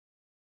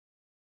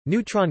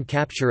Neutron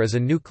capture is a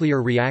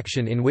nuclear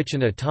reaction in which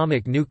an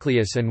atomic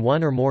nucleus and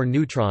one or more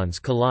neutrons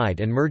collide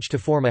and merge to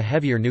form a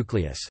heavier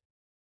nucleus.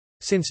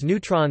 Since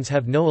neutrons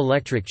have no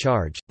electric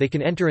charge, they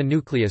can enter a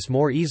nucleus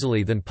more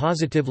easily than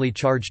positively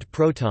charged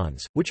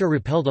protons, which are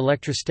repelled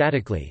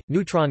electrostatically.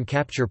 Neutron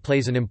capture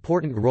plays an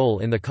important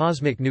role in the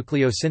cosmic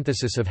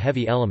nucleosynthesis of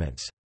heavy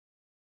elements.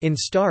 In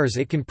stars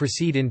it can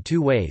proceed in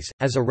two ways,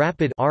 as a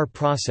rapid R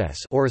process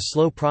or a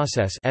slow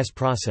process S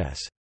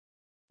process.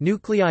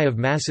 Nuclei of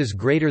masses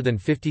greater than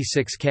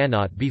 56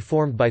 cannot be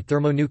formed by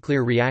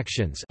thermonuclear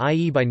reactions,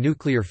 i.e. by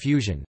nuclear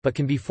fusion, but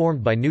can be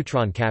formed by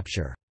neutron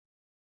capture.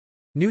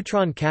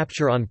 Neutron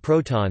capture on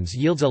protons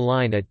yields a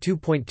line at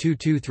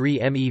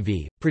 2.223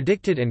 MeV,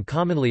 predicted and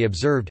commonly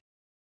observed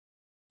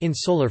in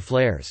solar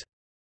flares.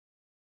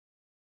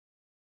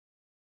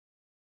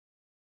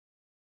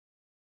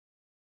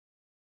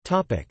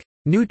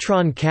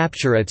 Neutron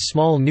capture at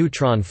small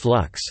neutron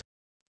flux.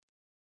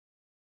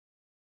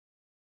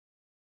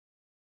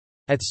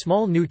 At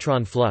small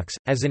neutron flux,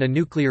 as in a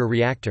nuclear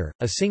reactor,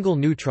 a single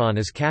neutron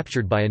is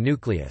captured by a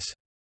nucleus.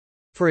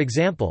 For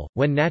example,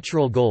 when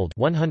natural gold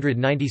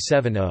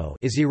 197O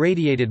is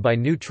irradiated by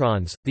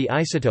neutrons, the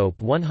isotope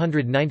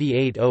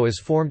 198O is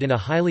formed in a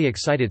highly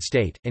excited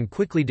state, and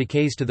quickly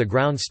decays to the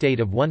ground state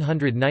of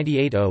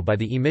 198O by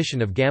the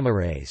emission of gamma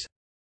rays.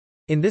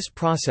 In this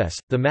process,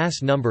 the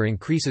mass number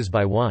increases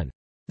by 1.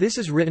 This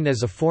is written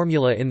as a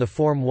formula in the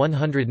form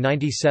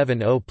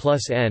 197O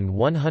plus N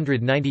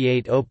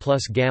 198O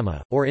plus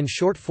gamma, or in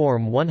short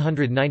form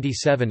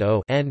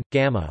 197O N,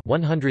 gamma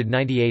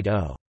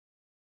 198O.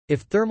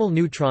 If thermal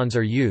neutrons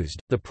are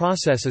used, the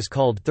process is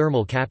called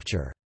thermal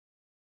capture.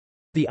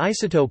 The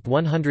isotope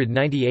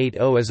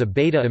 198O is a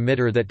beta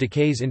emitter that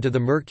decays into the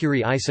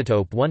mercury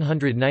isotope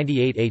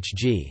 198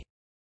 Hg.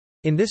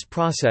 In this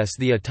process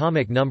the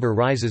atomic number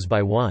rises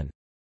by 1.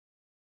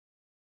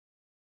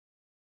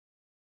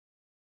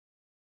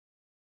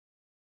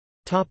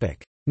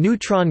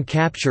 Neutron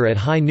capture at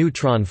high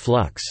neutron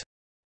flux.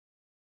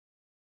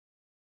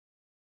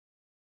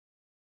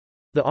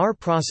 The R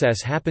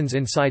process happens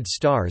inside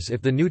stars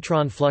if the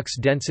neutron flux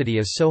density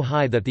is so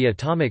high that the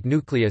atomic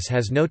nucleus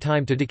has no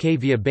time to decay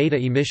via beta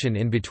emission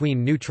in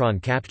between neutron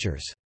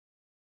captures.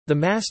 The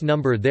mass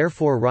number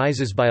therefore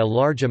rises by a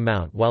large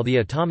amount while the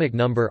atomic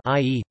number,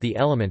 i.e., the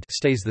element,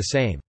 stays the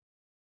same.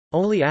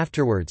 Only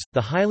afterwards,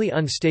 the highly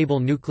unstable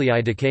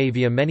nuclei decay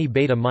via many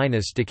beta-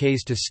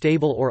 decays to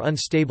stable or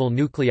unstable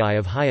nuclei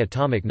of high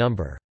atomic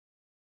number.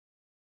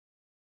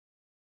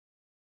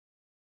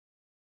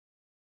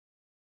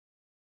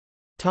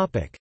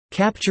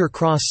 Capture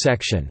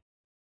cross-section.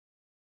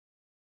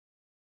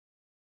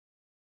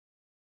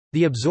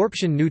 The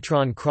absorption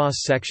neutron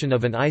cross-section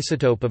of an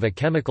isotope of a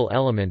chemical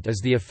element is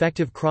the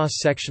effective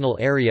cross-sectional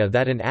area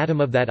that an atom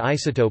of that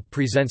isotope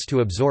presents to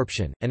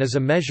absorption, and is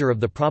a measure of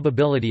the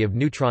probability of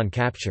neutron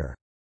capture.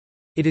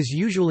 It is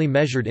usually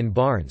measured in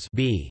barns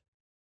B.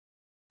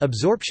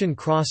 Absorption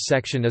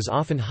cross-section is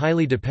often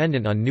highly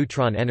dependent on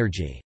neutron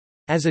energy.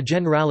 As a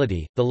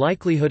generality, the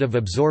likelihood of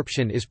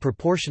absorption is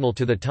proportional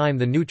to the time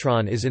the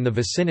neutron is in the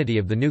vicinity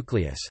of the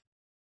nucleus.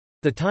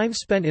 The time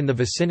spent in the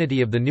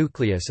vicinity of the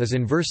nucleus is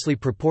inversely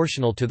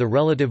proportional to the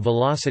relative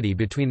velocity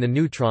between the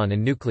neutron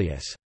and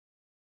nucleus.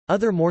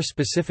 Other more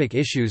specific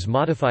issues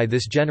modify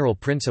this general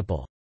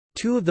principle.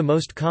 Two of the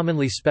most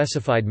commonly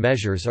specified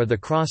measures are the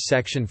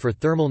cross-section for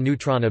thermal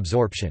neutron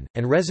absorption,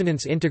 and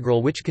resonance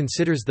integral, which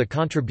considers the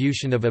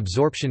contribution of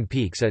absorption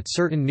peaks at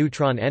certain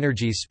neutron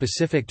energies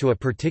specific to a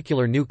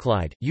particular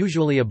nuclide,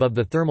 usually above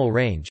the thermal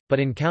range, but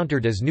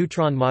encountered as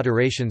neutron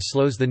moderation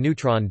slows the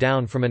neutron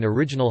down from an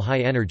original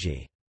high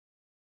energy.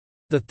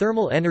 The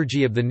thermal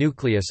energy of the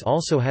nucleus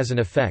also has an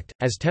effect.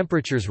 As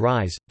temperatures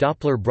rise,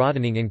 Doppler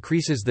broadening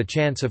increases the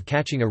chance of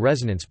catching a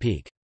resonance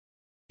peak.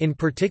 In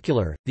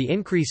particular, the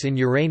increase in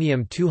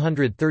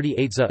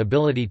uranium-238's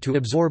ability to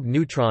absorb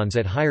neutrons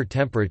at higher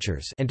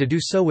temperatures and to do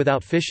so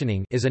without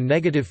fissioning is a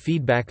negative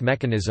feedback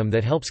mechanism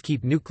that helps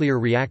keep nuclear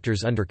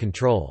reactors under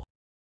control.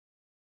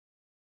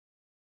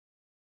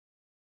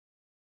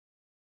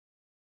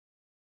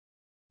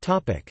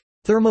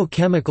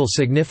 Thermochemical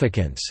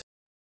significance.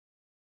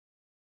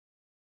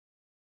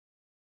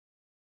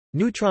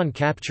 Neutron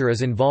capture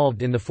is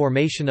involved in the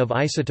formation of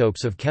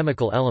isotopes of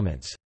chemical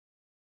elements.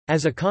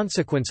 As a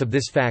consequence of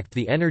this fact,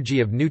 the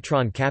energy of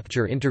neutron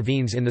capture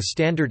intervenes in the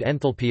standard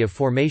enthalpy of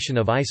formation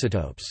of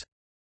isotopes.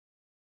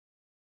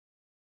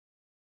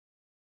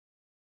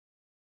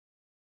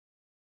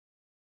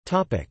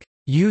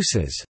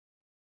 Uses.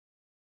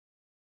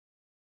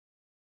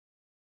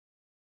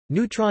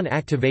 Neutron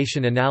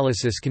activation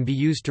analysis can be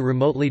used to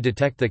remotely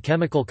detect the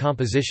chemical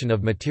composition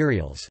of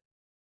materials.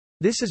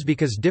 This is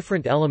because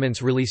different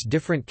elements release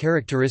different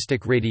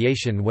characteristic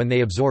radiation when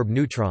they absorb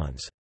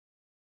neutrons.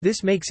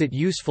 This makes it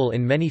useful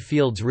in many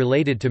fields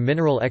related to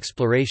mineral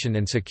exploration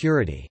and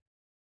security.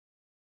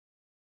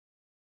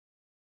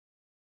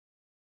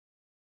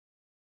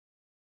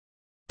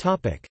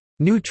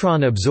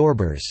 Neutron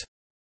absorbers.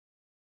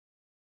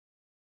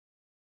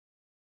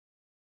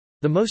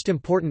 The most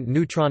important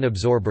neutron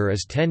absorber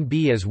is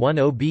 10B as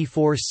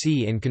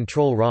 10B4C in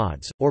control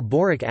rods, or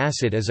boric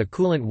acid as a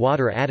coolant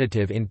water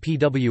additive in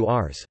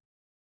PWRs.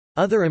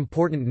 Other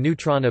important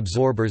neutron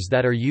absorbers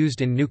that are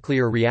used in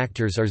nuclear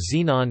reactors are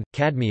xenon,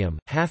 cadmium,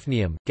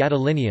 hafnium,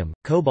 gadolinium,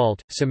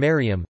 cobalt,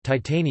 samarium,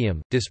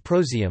 titanium,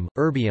 dysprosium,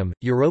 erbium,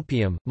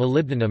 europium,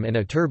 molybdenum and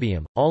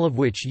ytterbium, all of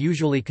which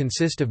usually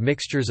consist of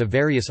mixtures of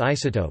various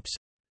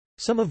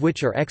isotopes—some of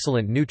which are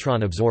excellent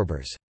neutron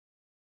absorbers.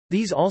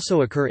 These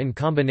also occur in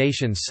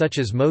combinations such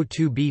as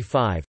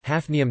Mo2b5,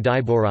 hafnium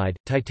diboride,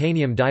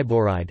 titanium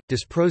diboride,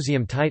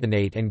 dysprosium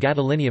titanate and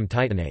gadolinium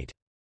titanate.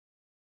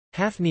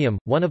 Hafnium,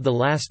 one of the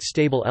last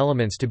stable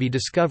elements to be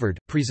discovered,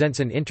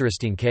 presents an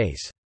interesting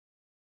case.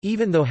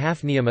 Even though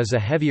hafnium is a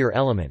heavier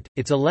element,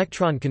 its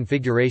electron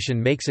configuration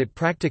makes it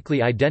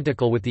practically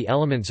identical with the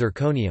element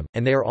zirconium,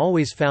 and they are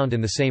always found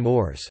in the same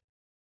ores.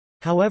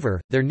 However,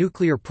 their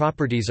nuclear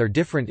properties are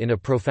different in a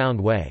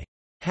profound way.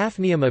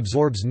 Hafnium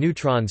absorbs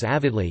neutrons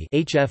avidly.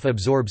 HF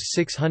absorbs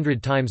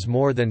 600 times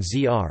more than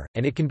Zr,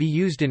 and it can be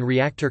used in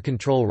reactor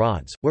control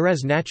rods,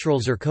 whereas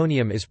natural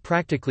zirconium is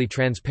practically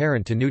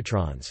transparent to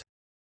neutrons.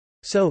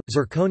 So,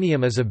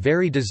 zirconium is a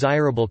very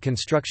desirable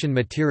construction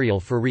material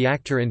for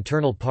reactor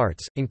internal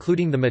parts,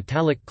 including the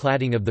metallic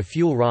cladding of the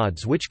fuel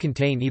rods which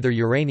contain either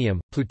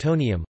uranium,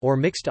 plutonium, or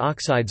mixed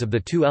oxides of the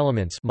two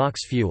elements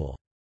MOX fuel.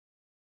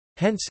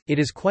 Hence, it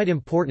is quite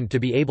important to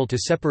be able to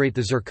separate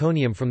the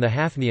zirconium from the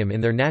hafnium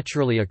in their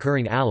naturally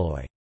occurring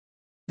alloy.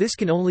 This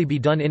can only be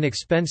done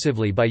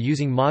inexpensively by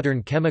using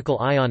modern chemical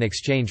ion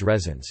exchange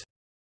resins.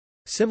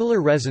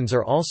 Similar resins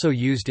are also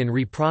used in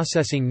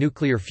reprocessing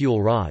nuclear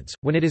fuel rods,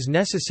 when it is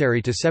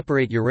necessary to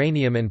separate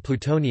uranium and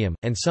plutonium,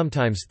 and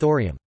sometimes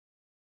thorium.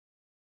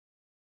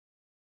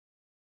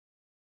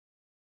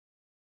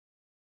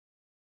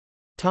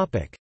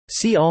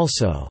 See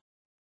also: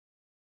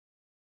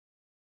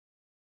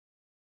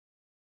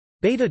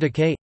 beta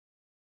decay,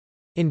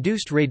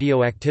 induced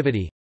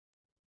radioactivity,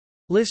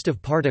 list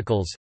of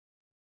particles,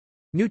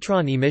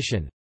 neutron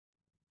emission,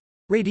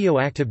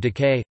 radioactive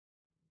decay,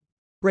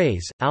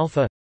 rays,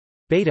 alpha,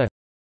 beta,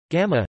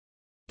 gamma,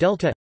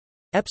 delta,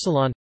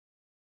 epsilon,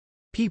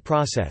 p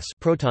process,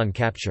 proton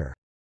capture.